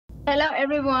Hello,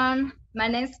 everyone. My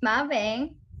name is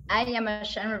Vang. I am a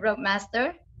Sharon Road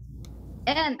Master,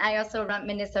 and I also run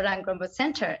Minnesota Global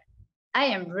Center. I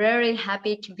am very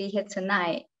happy to be here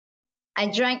tonight. I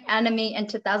joined ATOMY in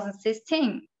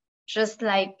 2016, just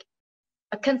like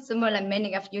a consumer like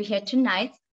many of you here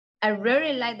tonight. I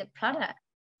really like the product,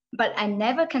 but I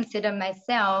never considered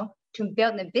myself to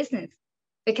build a business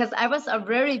because I was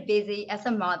very busy as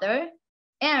a mother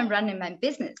and running my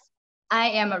business. I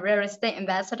am a real estate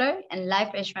investor and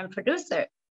life insurance producer.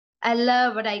 I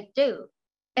love what I do.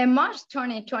 In March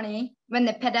 2020, when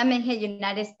the pandemic hit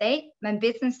United States, my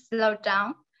business slowed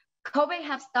down. COVID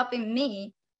has stopped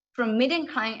me from meeting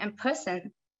clients in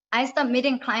person. I started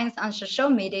meeting clients on social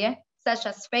media, such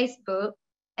as Facebook,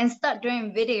 and start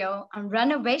doing video on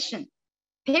renovation.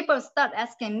 People start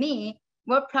asking me,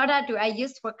 what product do I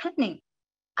use for cleaning?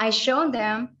 I show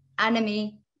them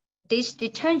ATOMY dish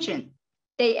detergent.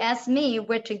 They asked me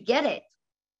where to get it.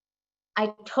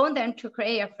 I told them to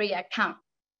create a free account.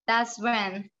 That's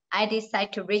when I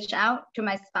decided to reach out to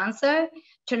my sponsor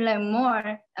to learn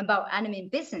more about ATOMY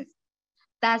business.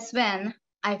 That's when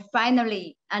I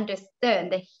finally understood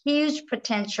the huge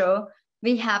potential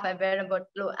we have available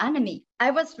through ATOMY. I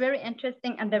was very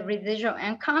interested in the residual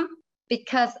income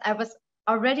because I was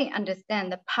already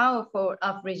understand the powerful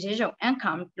of residual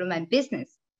income through my business.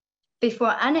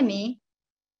 Before ATOMY,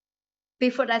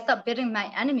 before I started building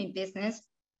my ATOMY business,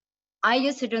 I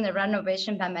used to do the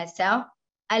renovation by myself.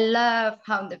 I love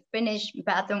how the finished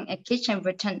bathroom and kitchen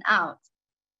would turn out.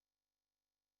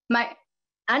 My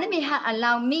ATOMY had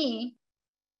allowed me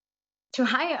to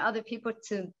hire other people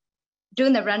to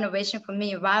do the renovation for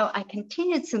me while I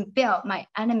continued to build my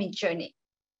ATOMY journey.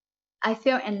 I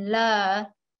fell in love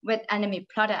with ATOMY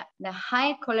product. The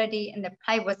high quality and the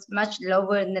price was much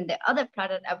lower than the other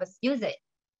product I was using.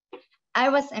 I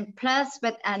was impressed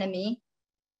with ATOMY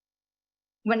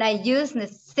when I used the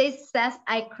Success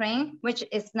Eye Cream, which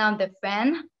is now the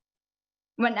Vang.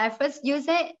 When I first used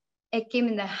it, it gave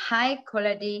me the high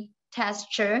quality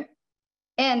texture,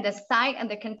 and the size of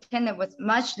the container was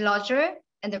much larger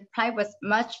and the price was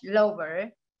much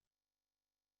lower.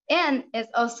 And it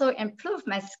also improved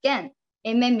my skin.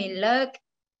 It made me look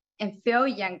and feel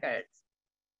younger.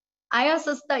 I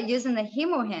also started using the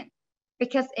Hemohen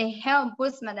because it helped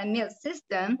boost my immune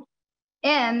system,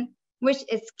 and which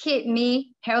is keep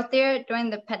me healthier during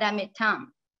the pandemic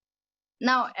time.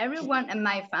 Now everyone in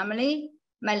my family,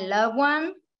 my loved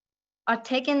one, are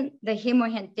taking the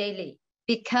Hemohen daily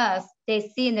because they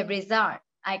see the result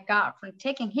I got from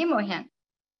taking Hemohen.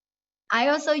 I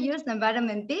also use the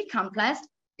vitamin B complex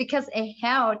because it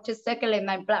helped to circulate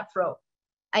my blood flow.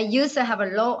 I used to have a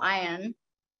low iron,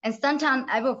 and sometimes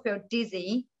I will feel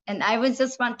dizzy and I would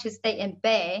just want to stay in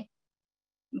bed.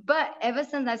 But ever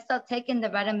since I started taking the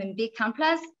vitamin B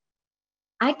complex,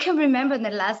 I can remember the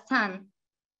last time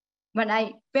when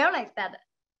I felt like that.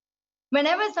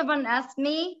 Whenever someone asks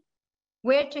me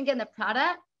where to get the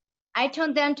product, I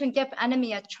told them to give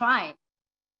ATOMY a try.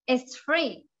 It's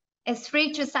free. It's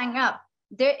free to sign up.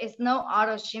 There is no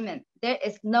auto shipment. There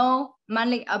is no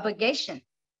monthly obligation.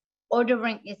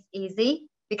 Ordering is easy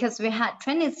because we had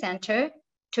training center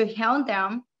to help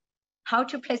them how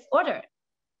to place order.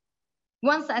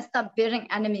 Once I started building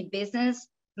ATOMY business,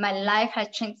 my life has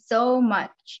changed so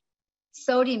much.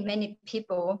 So did many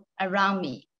people around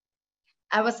me.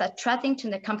 I was attracting to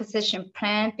the compensation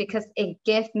plan because it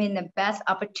gave me the best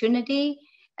opportunity,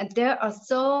 and there are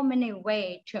so many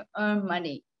ways to earn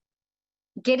money.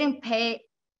 Getting paid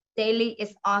daily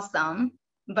is awesome,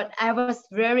 but I was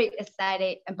very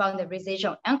excited about the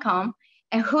residual income,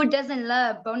 and who doesn't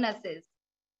love bonuses?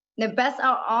 The best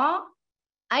of all,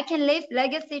 I can leave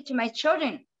legacy to my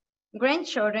children,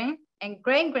 grandchildren, and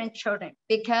great-grandchildren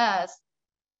because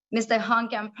Mr. Hong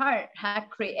Kong Park had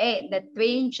created the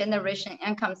 3-generation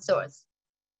income source.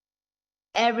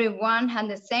 Everyone had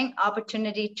the same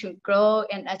opportunity to grow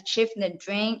and achieve the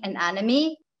dream in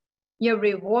ATOMY. Your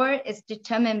reward is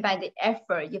determined by the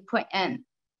effort you put in.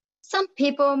 Some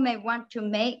people may want to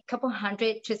make a couple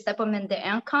hundred to supplement their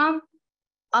income.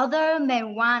 Others may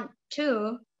want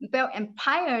to build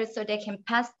empires so they can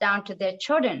pass down to their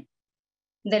children.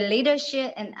 The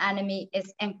leadership in ATOMY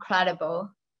is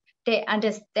incredible. They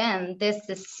understand this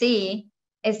success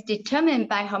is determined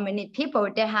by how many people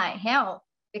they have helped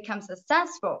become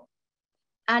successful.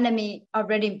 ATOMY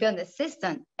already built the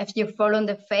system. If you follow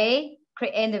the faith,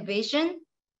 create the vision,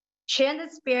 share the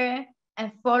spirit,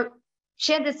 and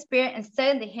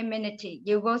serve the humanity,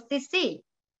 you will succeed.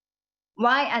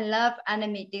 Why I love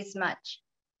ATOMY this much?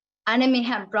 ATOMY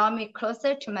had brought me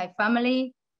closer to my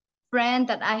family, friends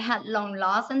that I had long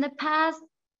lost in the past.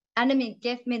 ATOMY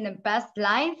gave me the best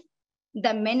life.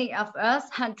 that many of us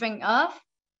had dreamed of.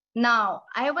 Now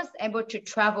I was able to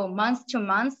travel month to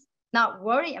month, not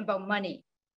worry about money.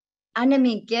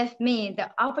 ATOMY gave me the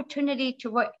opportunity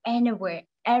to work anywhere,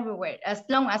 everywhere, as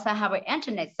long as I have an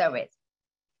internet service.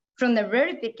 From the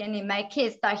very beginning, my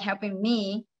kids start helping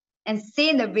me and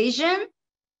seeing the vision.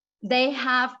 They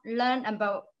have learned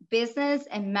about business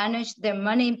and manage their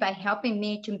money by helping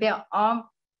me to build our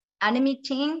ATOMY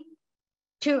team.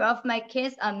 2 of my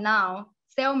kids are now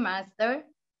Sales Master,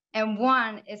 and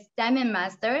 1 is Diamond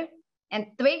Master, and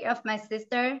 3 of my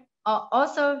sisters are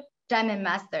also Diamond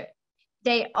Master.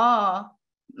 They are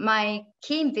my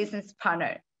key business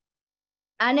partner.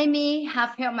 ATOMY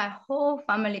have helped my whole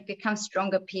family become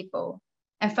stronger people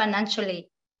and financially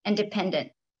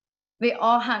independent. We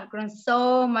all have grown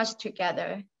so much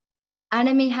together.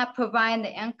 ATOMY have provided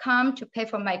the income to pay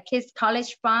for my kids'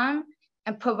 college fund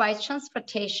and provide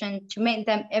transportation to make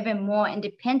them even more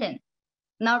independent,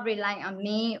 not relying on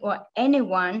me or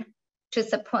anyone to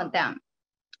support them.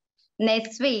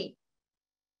 Next week,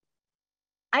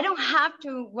 I don't have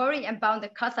to worry about the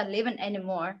cost of living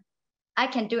anymore. I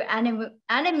can do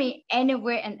ATOMY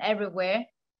anywhere and everywhere,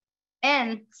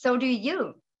 and so do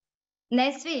you.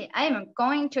 Next week, I am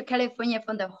going to California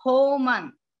for the whole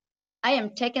month. I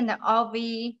am taking the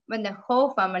RV with the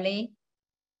whole family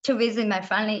to visit my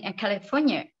family in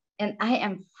California, and I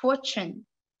am fortunate.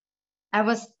 I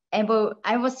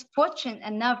was fortunate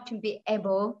enough to be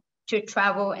able to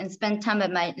travel and spend time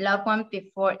with my loved ones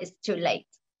before it's too late.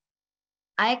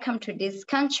 I come to this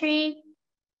country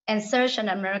and search an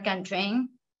American dream.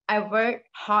 I worked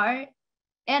hard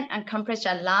and accomplished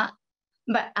a lot,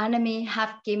 but ATOMY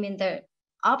have given me the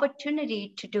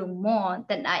opportunity to do more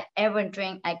than I ever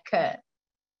dreamed I could.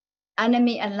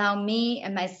 ATOMY allowed me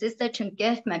and my sister to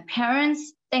give my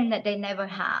parents things that they never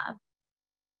have.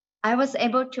 I was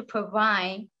able to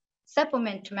provide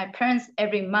supplement to my parents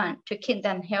every month to keep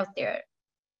them healthier.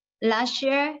 Last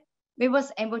year, we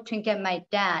was able to get my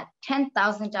dad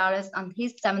 $10,000 on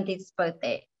his 70th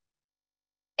birthday.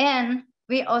 And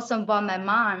we also bought my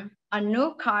mom a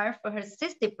new car for her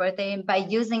 60th birthday by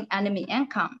using ATOMY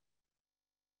income.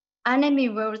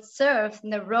 ATOMY will serve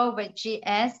the role with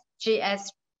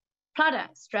GS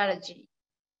product strategy.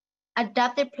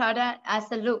 Adapted product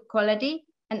as a look quality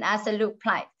and as a look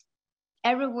price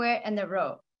everywhere in the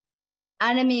road.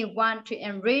 ATOMY want to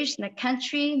enrich the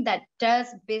country that does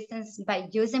business by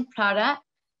using product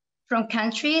from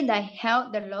country that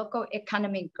help the local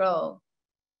economy grow.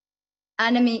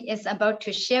 ATOMY is about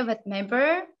to share with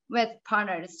members, with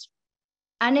partners.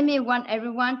 ATOMY want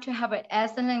everyone to have an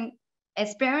excellent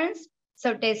experience,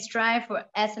 so they strive for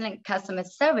excellent customer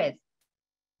service.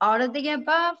 All of the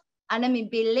above,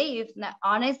 ATOMY believes that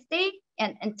honesty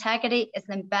and integrity is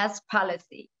the best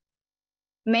policy.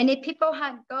 Many people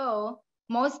have goals.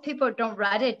 Most people don't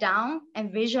write it down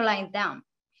and visualize them.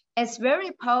 It's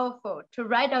very powerful to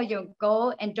write out your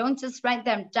goal and don't just write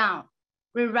them down.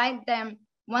 Rewrite them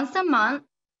once a month.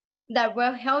 That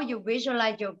will help you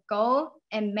visualize your goal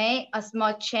and make a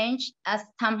small change as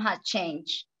time has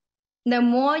changed. The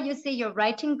more you see your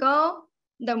writing goal,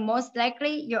 the most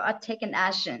likely you are taking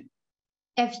action.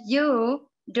 If you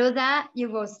do that,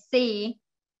 you will see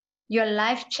your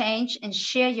life change and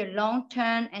share your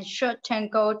long-term and short-term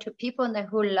goal to people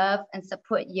who love and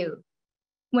support you.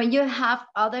 When you have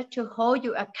others to hold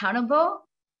you accountable,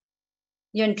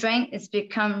 your dream is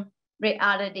become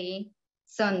reality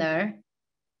sooner.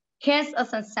 Here's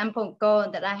a sample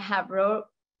goal that I have wrote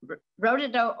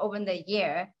it out over the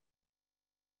year.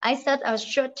 I set a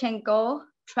short-term goal,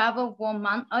 travel 1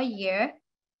 month a year,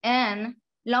 and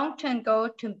long-term goal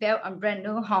to build a brand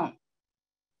new home.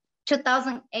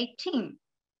 2018,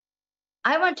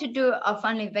 I want to do a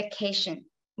family vacation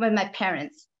with my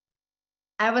parents.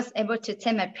 I was able to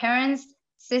take my parents,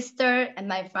 sister, and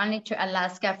my family to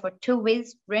Alaska for 2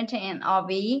 weeks, renting an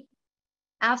RV.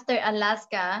 After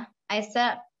Alaska, I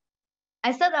set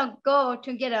a goal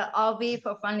to get an RV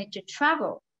for family to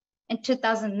travel. In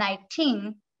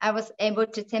 2019, I was able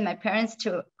to take my parents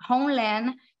to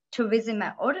homeland to visit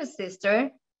my older sister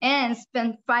and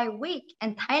spend 5 weeks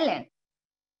in Thailand.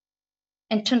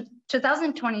 In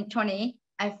 2020,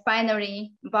 I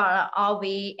finally bought an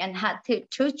RV and had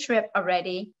 2 trips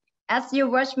already. As you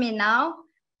watch me now,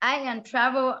 I am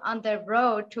travel on the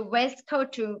road to West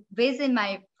Coast to visit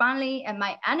my family and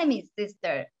my ATOMY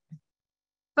sister.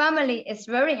 Family is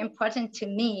very important to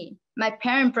me. My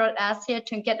parents brought us here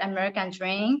to get American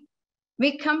dream.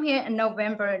 We come here in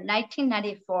November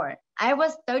 1994. I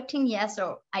was 13 years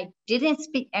old. I didn't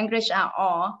speak English at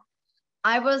all.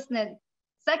 I was the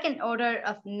second older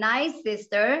of 9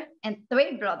 sisters and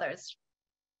 3 brothers.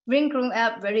 We grew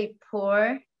up very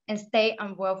poor and stay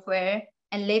on welfare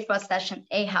and live for Section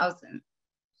 8 housing.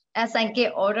 As I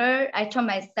get older, I told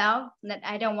myself that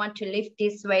I don't want to live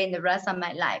this way in the rest of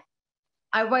my life.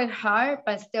 I work hard,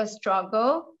 but still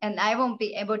struggle, and I won't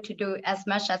be able to do as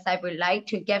much as I would like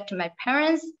to give to my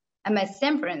parents and my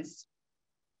siblings.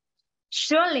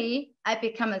 Surely, I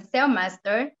become a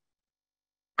sailmaster.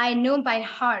 I knew by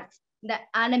heart that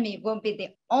ATOMY won't be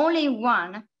the only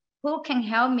one who can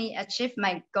help me achieve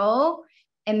my goal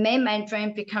and make my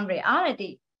dream become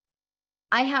reality.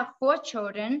 I have 4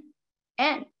 children,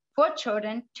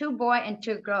 2 boys and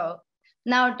 2 girls.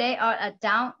 Now they are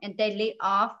adults and they live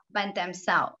off by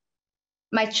themselves.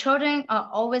 My children have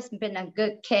always been a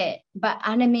good kid, but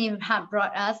ATOMY have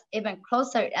brought us even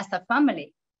closer as a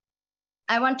family.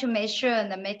 I want to make sure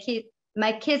that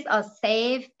my kids are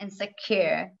safe and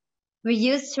secure. We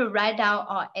used to write out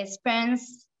our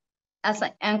expense as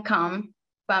an income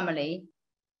family.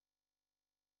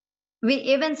 We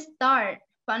even start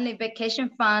family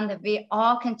vacation fund that we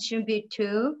all contribute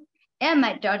to, and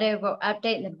my daughter will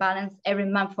update the balance every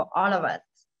month for all of us.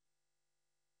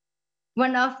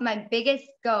 One of my biggest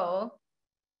goal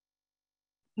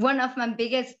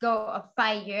of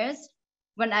 5 years,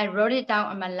 when I wrote it down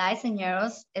on my license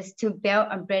years, is to build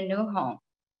a brand new home.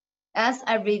 As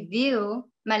I review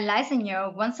my license year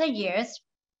once a year,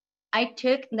 I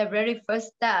took the very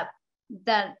first step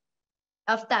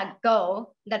of that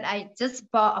goal that I just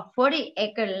bought a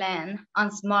 40-acre land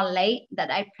on small lake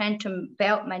that I plan to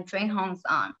build my dream homes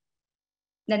on.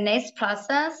 The next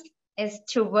process is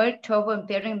to work toward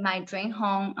building my dream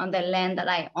home on the land that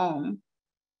I own.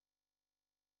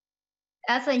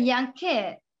 As a young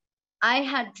kid, I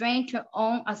had dreamed to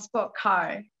own a sport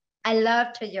car. I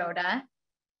love Toyota.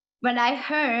 When I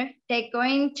heard they're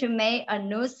going to make a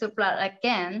new Supra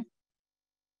again,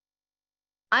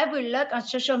 I would look on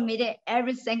social media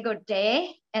every single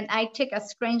day, and I take a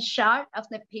screenshot of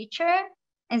the picture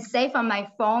and save on my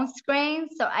phone screen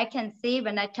so I can see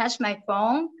when I touch my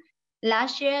phone.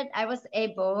 Last year, I was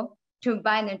able to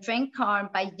buy the dream car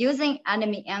by using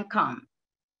ATOMY income.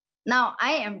 Now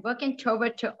I am working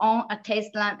toward to own a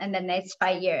Tesla in the next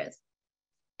 5 years.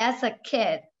 As a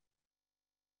kid,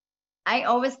 I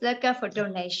always look out for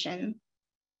donations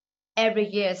every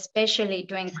year, especially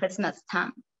during Christmas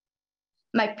time.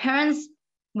 My parents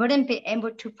wouldn't be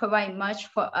able to provide much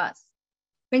for us.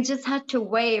 We just had to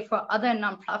wait for other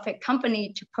nonprofit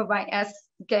companies to provide us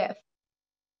gifts.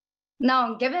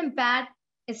 Now, giving back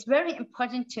is very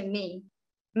important to me,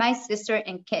 my sister,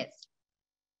 and kids.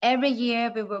 Every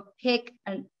year, we will pick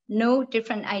a new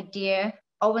different idea.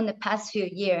 Over the past few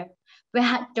years, we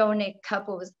had donated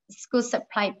couples school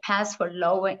supply pass for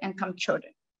lower income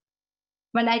children.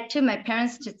 When I took my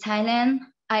parents to Thailand,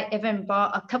 I even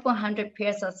bought a couple hundred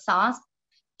pairs of socks,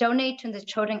 donated to the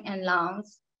children in lounge.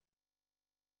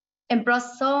 It brought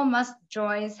so much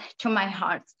joy to my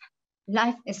heart.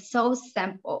 Life is so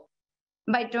simple.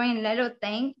 By doing little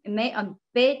things, it made a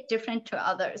big difference to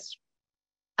others.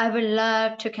 I would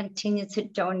love to continue to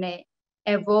donate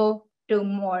and will do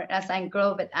more as I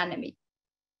grow with ATOMY.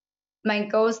 My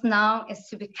goals now is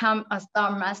to become a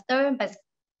Star Master by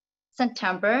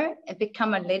September and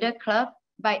become a leader club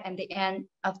by the end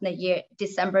of the year,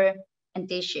 December and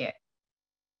this year.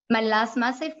 My last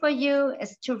message for you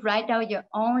is to write out your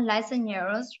own license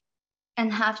years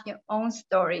and have your own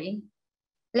story.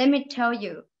 Let me tell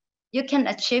you, you can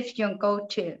achieve your goal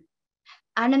too.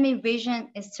 ATOMY vision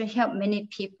is to help many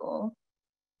people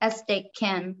as they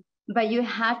can, but you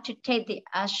have to take the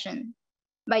action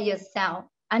by yourself.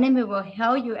 ATOMY will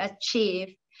help you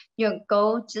achieve your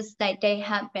goal just like they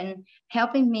have been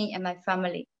helping me and my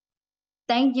family.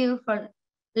 Thank you for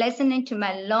listening to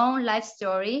my long life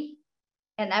story,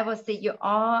 and I will see you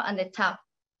all on the top.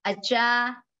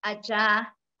 Aja, aja,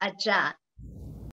 aja.